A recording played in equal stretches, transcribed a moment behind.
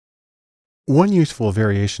One useful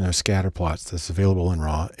variation of scatter plots that's available in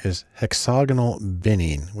RAW is hexagonal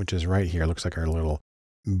binning, which is right here. It looks like our little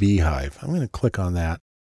beehive. I'm going to click on that.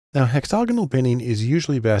 Now, hexagonal binning is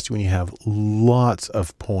usually best when you have lots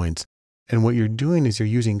of points. And what you're doing is you're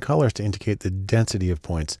using colors to indicate the density of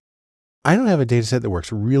points. I don't have a data set that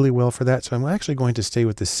works really well for that, so I'm actually going to stay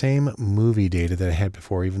with the same movie data that I had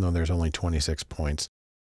before, even though there's only 26 points.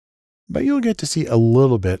 But you'll get to see a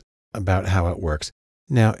little bit about how it works.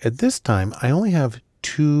 Now, at this time, I only have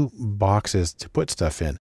 2 boxes to put stuff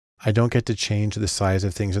in. I don't get to change the size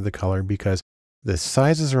of things or the color because the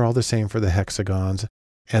sizes are all the same for the hexagons,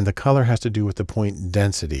 and the color has to do with the point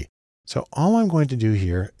density. So all I'm going to do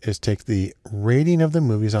here is take the rating of the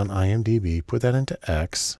movies on IMDb, put that into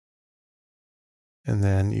X, and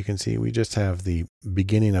then you can see we just have the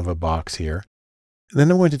beginning of a box here. And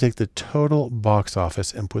then I'm going to take the total box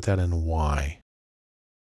office and put that in Y.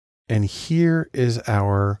 And here is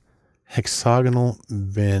our hexagonal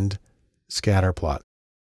binned scatter plot.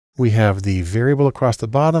 We have the variable across the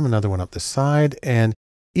bottom, another one up the side, and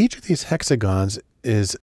each of these hexagons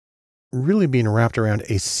is really being wrapped around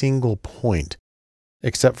a single point,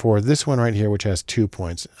 except for this one right here, which has 2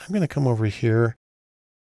 points. I'm going to come over here,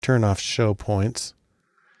 turn off show points,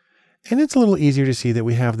 and it's a little easier to see that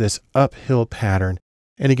we have this uphill pattern.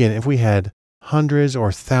 And again, if we had hundreds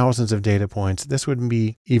or thousands of data points, this would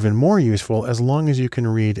be even more useful as long as you can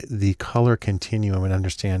read the color continuum and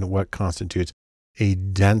understand what constitutes a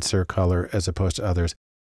denser color as opposed to others.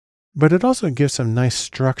 But it also gives some nice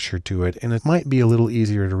structure to it, and it might be a little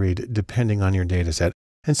easier to read depending on your data set.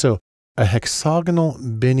 And so a hexagonal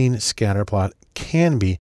binning scatter plot can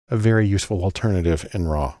be a very useful alternative in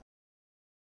RAW.